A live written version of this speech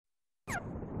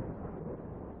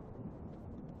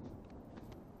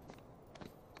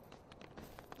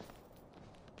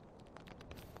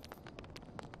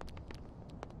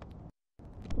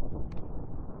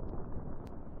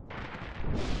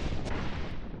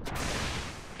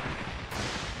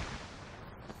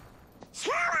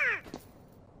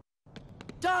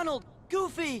Donald!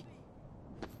 Goofy!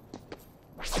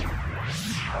 Huh?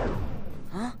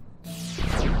 A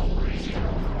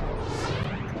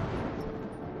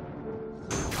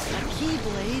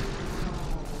Keyblade?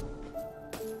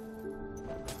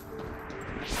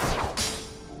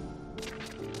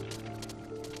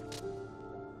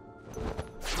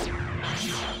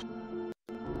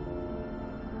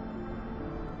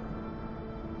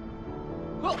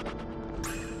 Whoa!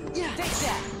 Yeah! Take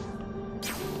that!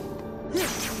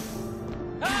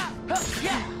 Ah!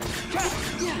 Yeah!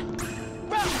 Yeah!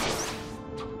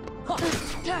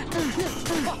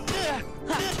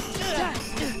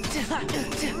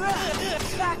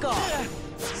 Back off!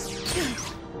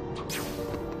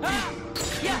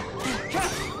 Yeah!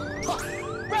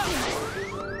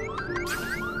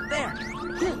 There!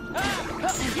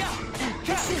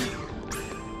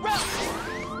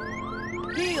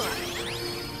 Heal!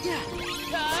 Yeah!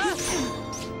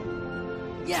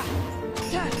 Yeah!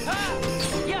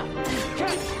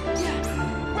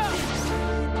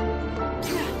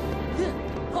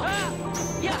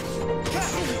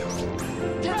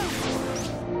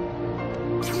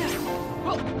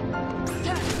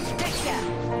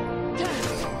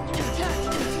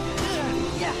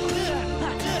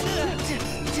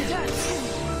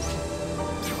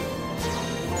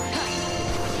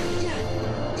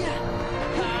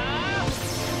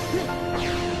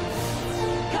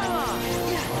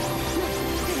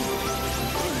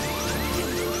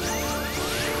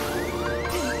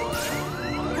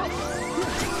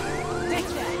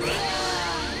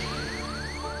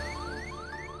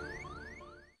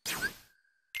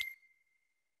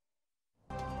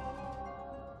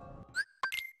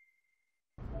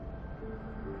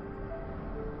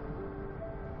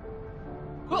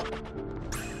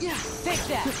 Yeah, take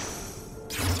that!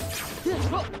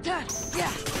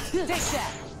 Yeah, take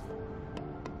that!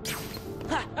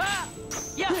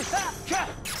 Yeah!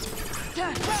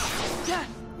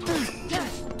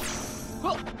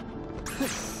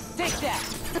 Take that!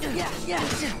 Yeah! Yeah!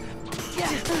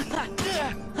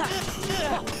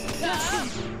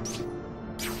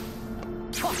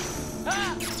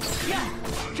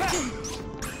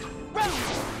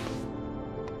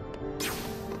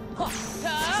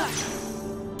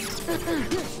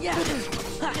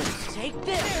 Take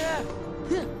this!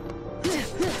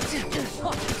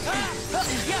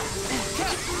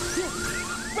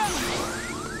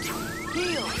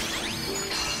 Heal!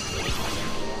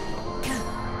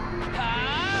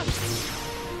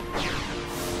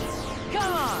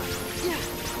 Come on!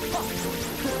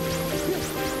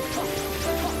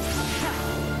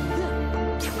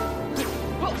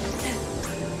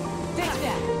 Take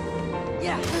that!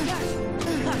 Yeah!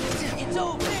 It's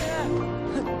over!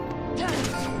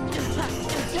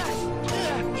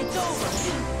 It's over!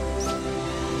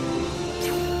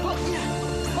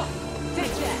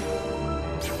 Take that!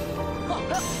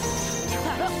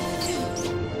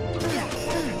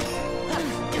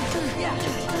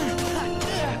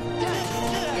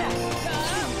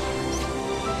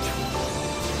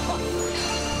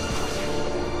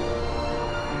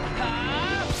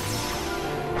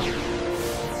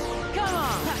 Come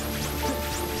on!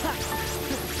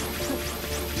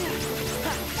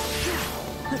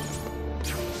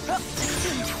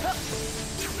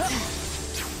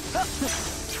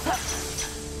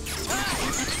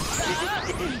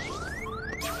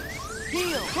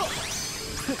 Heal!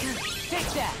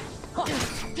 Take that!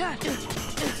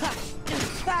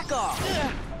 Back off!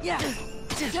 Yeah!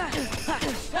 Take that!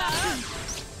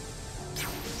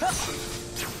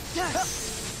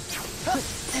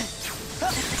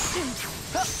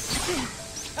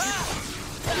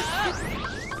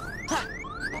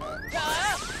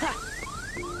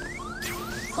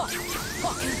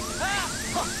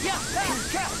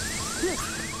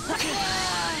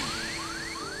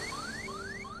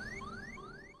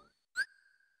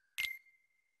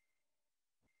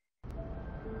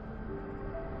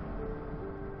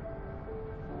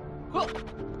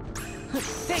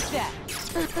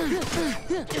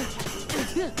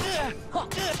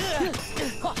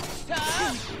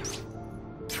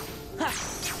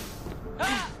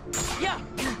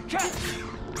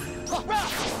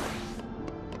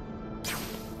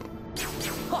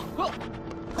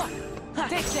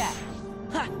 Take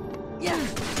that! Yeah!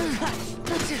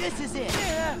 This is it!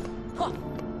 Yeah!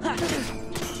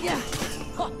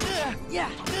 Yeah!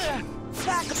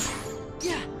 Back!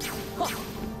 Yeah!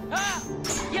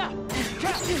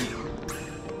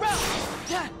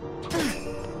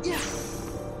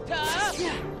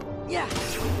 Yeah! Yeah!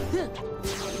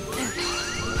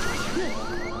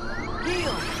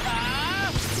 Heal!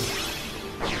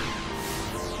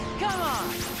 Come on!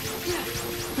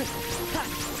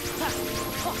 Back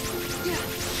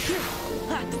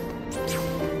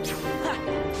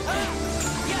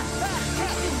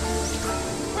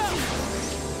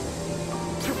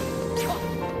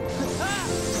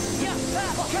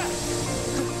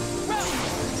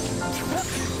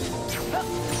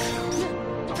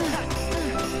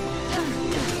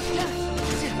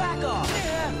off!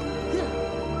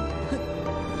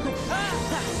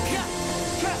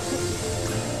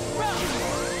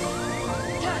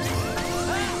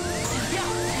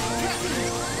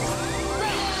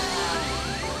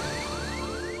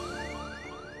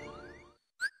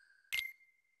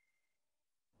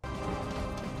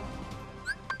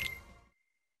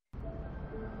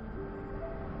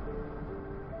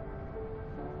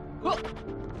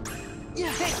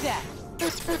 Yeah, take that.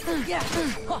 Yeah.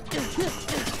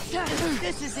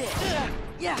 This is it.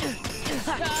 Yeah. Yeah.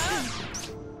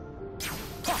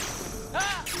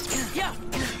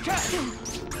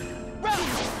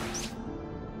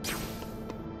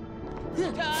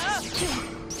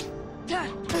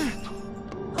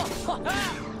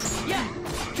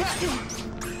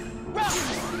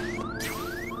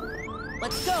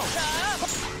 Let's go.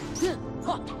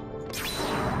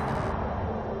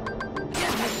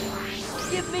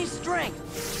 Give me strength.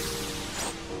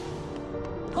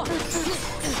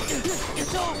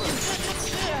 It's over.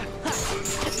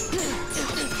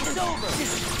 It's over.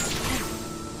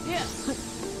 Yeah.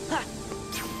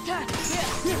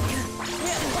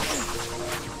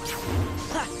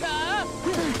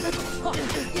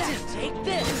 Yeah, take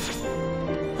this.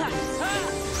 Let's go.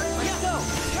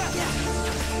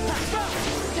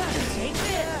 Take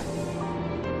this.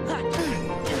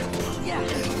 Yeah,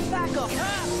 back up.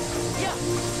 Yeah.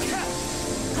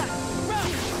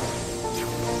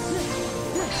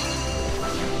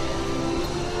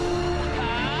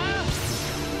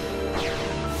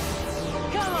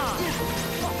 Come on.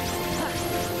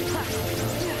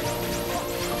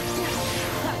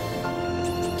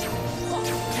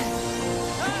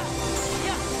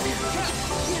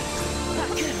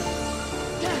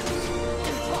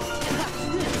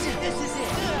 This is it.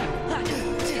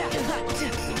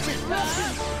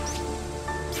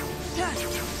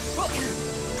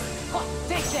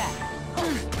 Take that.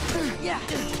 Yeah.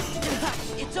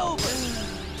 It's over.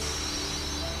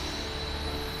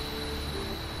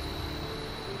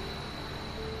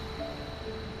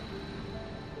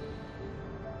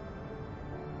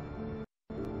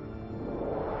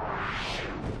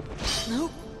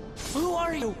 Who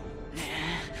are you?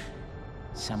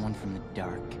 Someone from the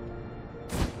dark.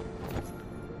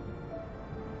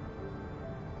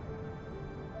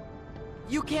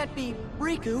 You can't be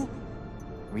Riku.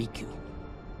 Riku.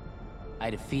 I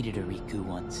defeated a Riku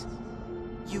once.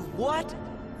 You what?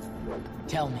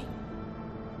 Tell me.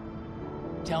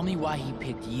 Tell me why he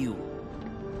picked you.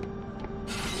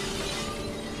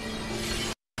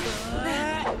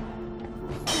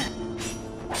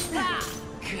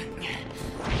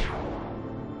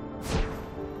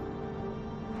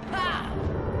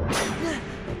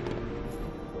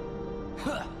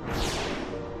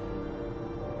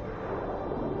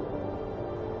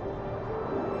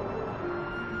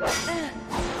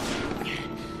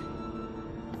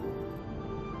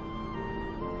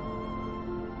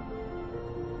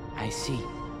 I see.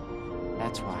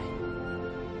 That's why.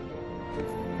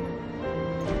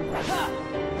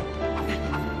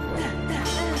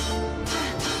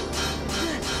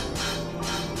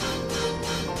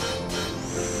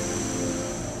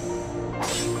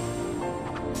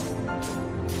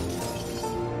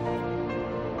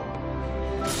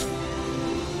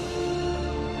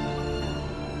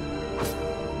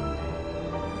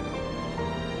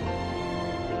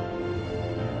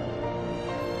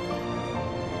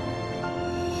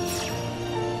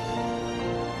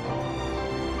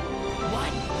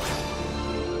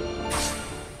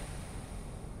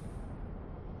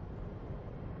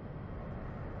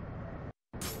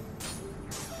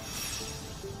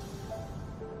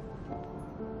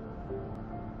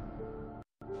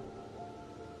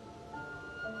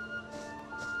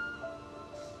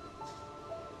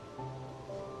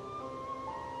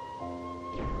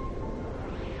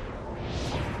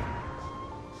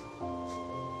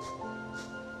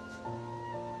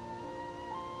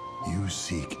 You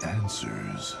seek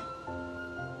answers.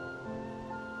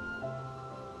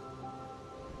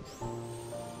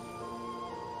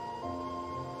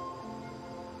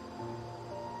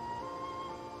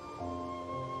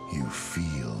 You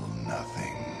feel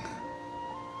nothing.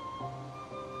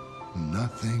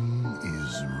 Nothing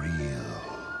is real.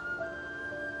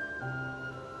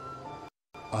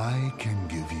 I can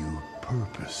give you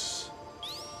purpose.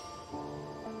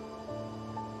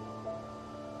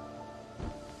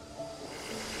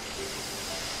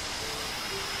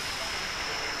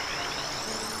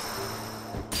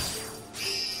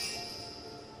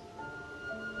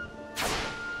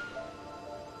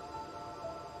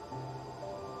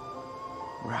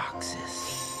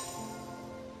 Roxas.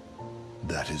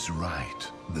 That is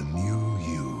right, the new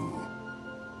you.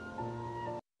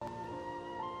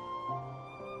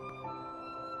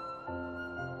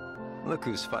 Look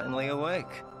who's finally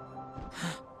awake.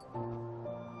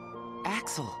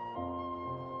 Axel.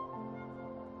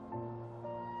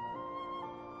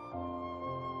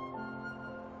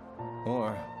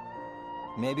 Or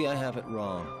maybe I have it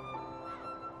wrong.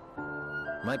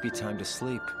 Might be time to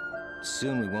sleep.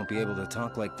 Soon we won't be able to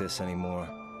talk like this anymore.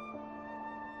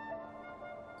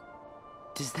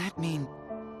 Does that mean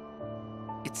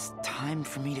it's time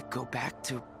for me to go back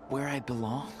to where I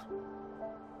belong?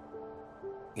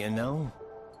 You know,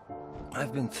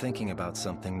 I've been thinking about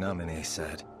something Naminé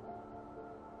said.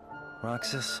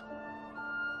 Roxas,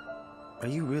 are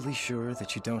you really sure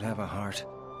that you don't have a heart?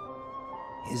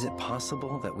 Is it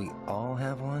possible that we all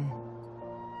have one?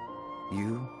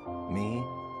 You, me,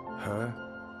 her?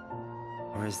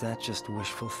 Or is that just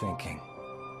wishful thinking?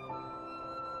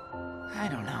 I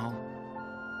don't know.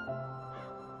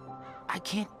 I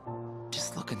can't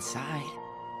just look inside.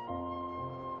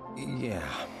 Yeah,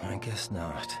 I guess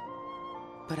not.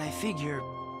 But I figure,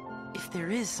 if there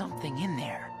is something in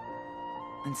there,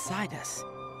 inside us,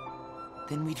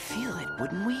 then we'd feel it,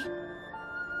 wouldn't we?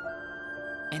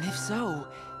 And if so...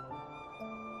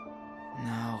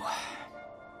 No,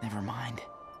 never mind.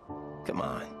 Come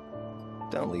on,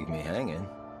 don't leave me hanging.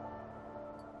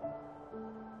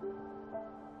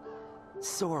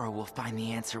 Sora will find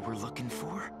the answer we're looking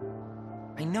for.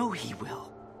 I know he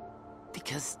will.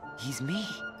 Because he's me.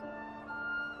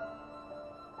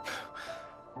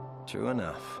 True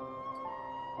enough.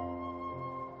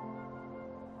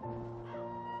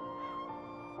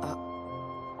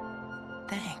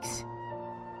 Thanks.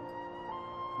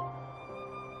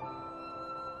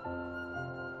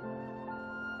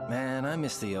 Man, I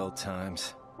miss the old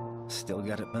times. Still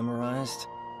got it memorized?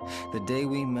 The day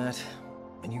we met,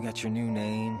 and you got your new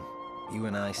name, you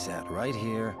and I sat right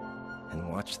here and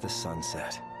watched the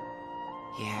sunset.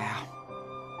 Yeah.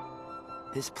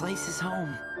 This place is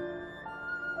home.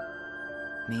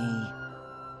 Me,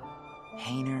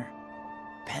 Hayner,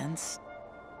 Pence,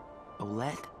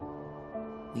 Olette.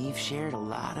 We've shared a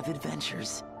lot of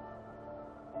adventures.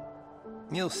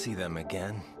 You'll see them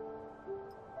again.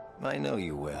 I know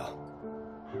you will.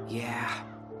 Yeah.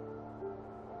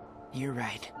 You're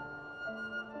right.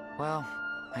 Well,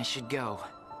 I should go.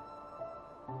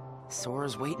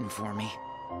 Sora's waiting for me.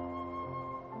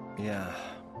 Yeah,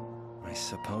 I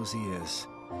suppose he is.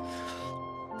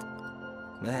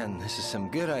 Man, this is some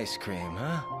good ice cream,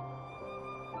 huh?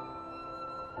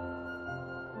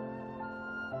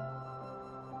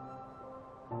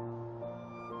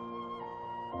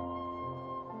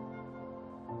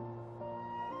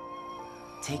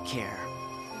 Take care.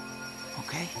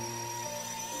 Okay?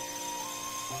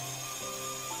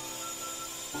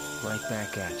 Right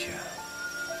back at you,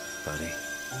 buddy.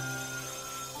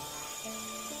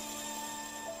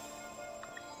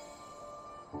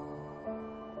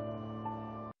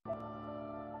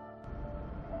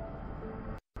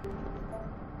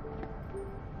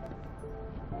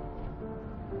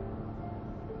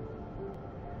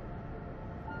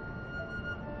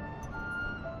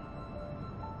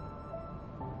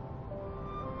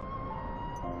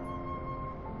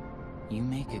 You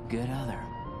make a good other.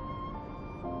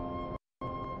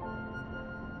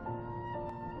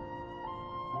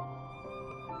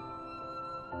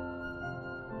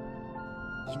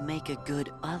 You make a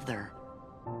good other.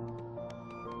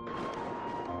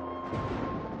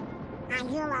 Are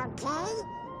you okay?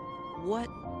 What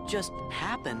just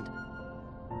happened?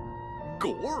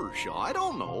 Gosh, I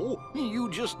don't know. You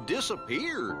just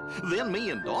disappeared. Then me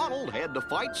and Donald had to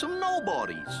fight some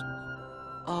nobodies.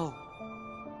 Oh.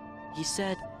 He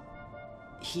said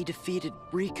he defeated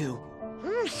Riku.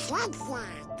 Who said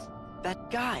that? That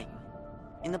guy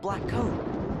in the black coat.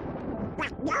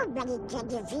 But nobody can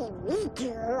defeat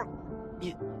Riku.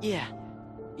 Yeah,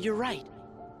 you're right.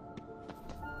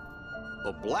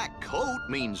 A black coat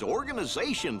means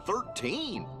Organization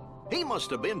 13. He must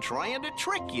have been trying to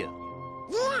trick you.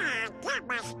 Yeah, that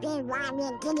must be why we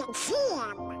didn't see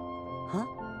him. Huh?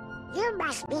 You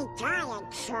must be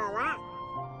tired, Sora.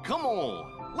 Come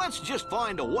on, let's just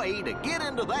find a way to get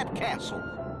into that castle.